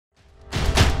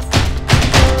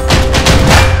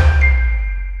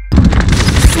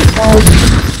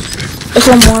There's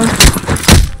one more.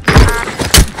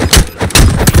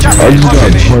 I just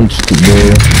got punched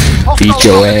today. Beat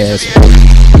your ass.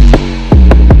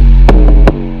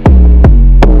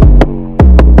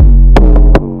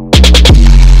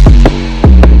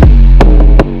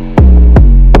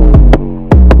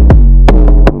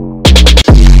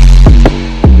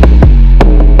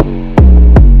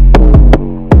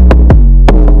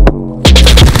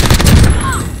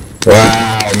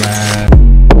 Wow, man.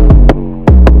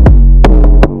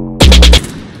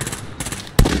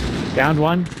 Downed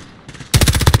one.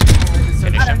 I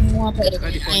don't want to play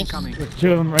Ready for the incoming. There's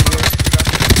two of them right here.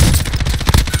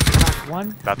 Knocked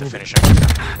one. About to finish him.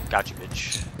 Got you,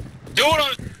 bitch.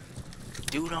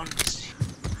 Dude on.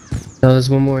 No, there's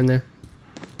one more in there.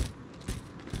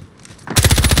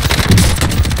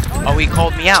 Oh, he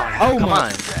called me out. Oh, come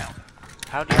my. on.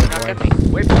 How did you not get me?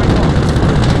 Wait for it.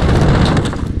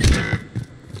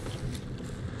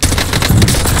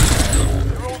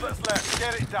 All that's left,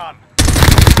 get it done.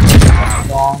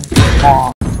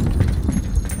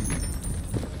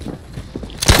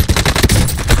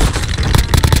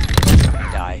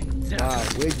 Die. Wow,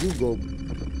 where'd you go?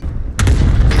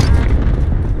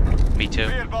 Me too.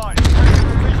 Be advised.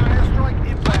 Precision airstrike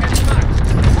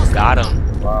inbound. Got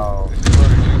him. Wow.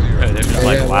 They're just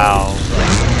like, yeah, wow.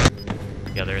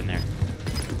 Yeah, they're in there.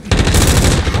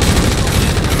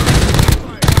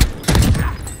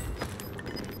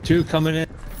 Two coming in.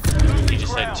 You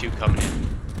just said two coming in.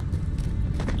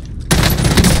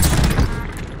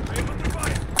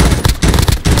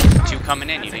 Two coming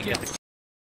in, you didn't get the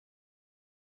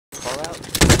call out?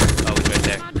 Oh, it's right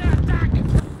there.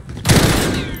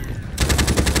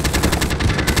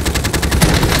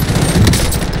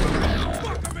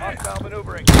 Hostile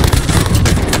maneuvering.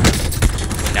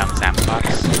 Down the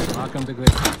sandbox. Welcome to grid.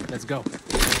 Let's go.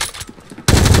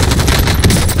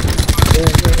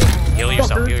 Heal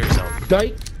yourself, heal yourself.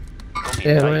 Dyke? Don't be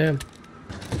Yeah, tight. I am.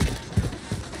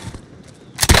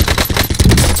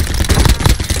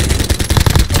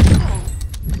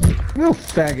 No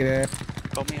faggot ass.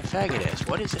 Call me a faggot ass.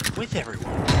 What is it with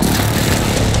everyone?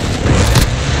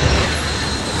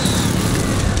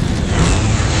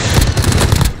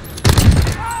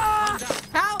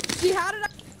 How? See, how did I?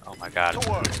 Oh my god. Good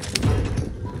work.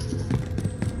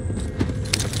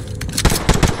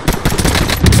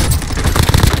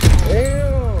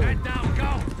 Head down, go.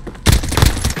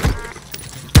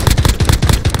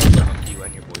 You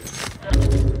and your boy.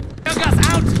 Gas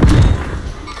out.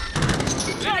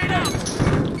 Grenade out.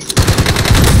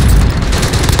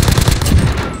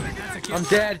 I'm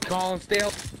dead. Colin, stay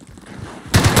up.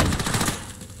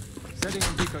 Setting a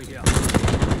decoy here.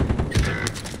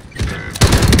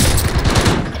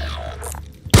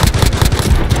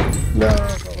 No.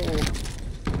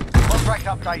 Contract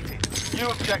updated. New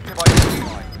objective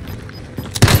identified.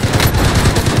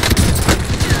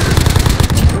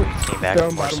 Came back Down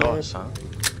with more bottom sauce, huh?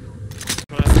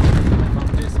 Found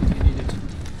this if you need it.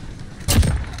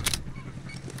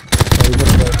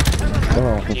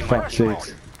 Oh, for Team fuck's wipe.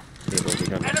 sake.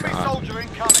 Enemy soldier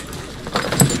incoming.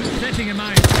 Setting in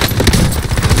mind.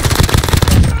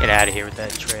 Get out of here with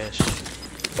that trash.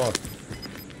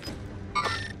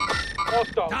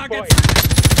 Target.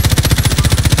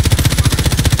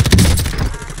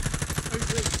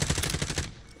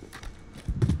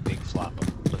 Big flop.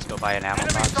 Let's go buy an ammo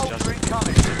Enemy box, soldier Justin.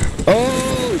 incoming.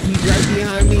 Oh, he's right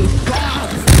behind me.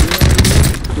 Fuck!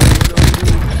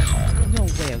 No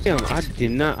way. Damn, I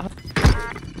did not.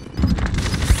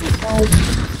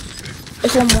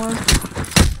 There's one more.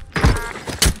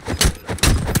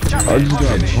 I just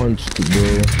got punched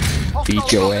today.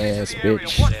 Beat your ass,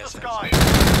 bitch. Watch the skies.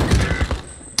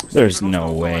 There's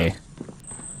no way.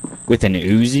 With an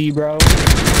Uzi, bro?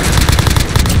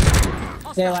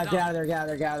 Stay alive. Get out of there. Get out of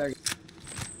there. Get out of there.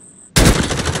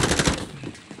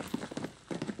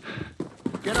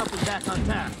 Get up and back on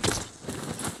tap.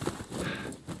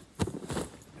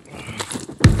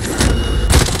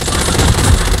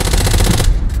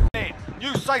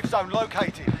 New safe zone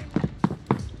located.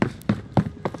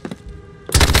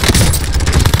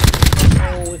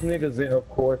 Oh, this nigga's in. Of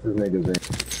course, this nigga's in.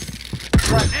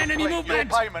 Enemy Your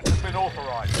movement. payment has been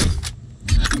authorized.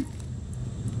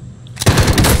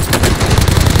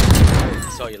 I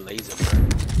saw your laser, bro.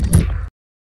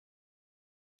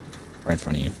 Right in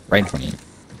front of you. Right in front of you.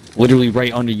 Literally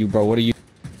right under you, bro. What are you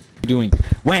doing?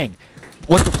 Wang!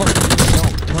 What the fuck? No,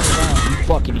 turn around, you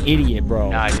fucking idiot, bro.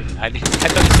 No, I didn't. I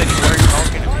thought you said you weren't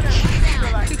talking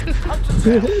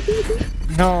to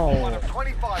me. No. One of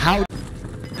 25. How?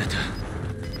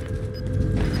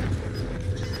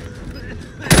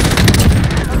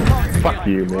 Fuck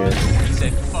you, man.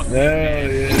 said, fuck you, Hell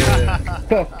man. yeah.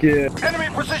 Fuck yeah. Enemy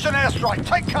precision airstrike.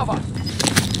 Take cover.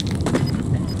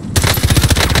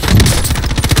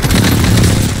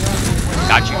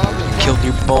 Got you. Killed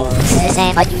your bull.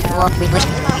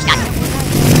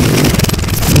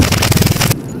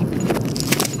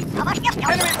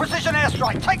 Enemy precision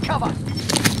airstrike. Take cover.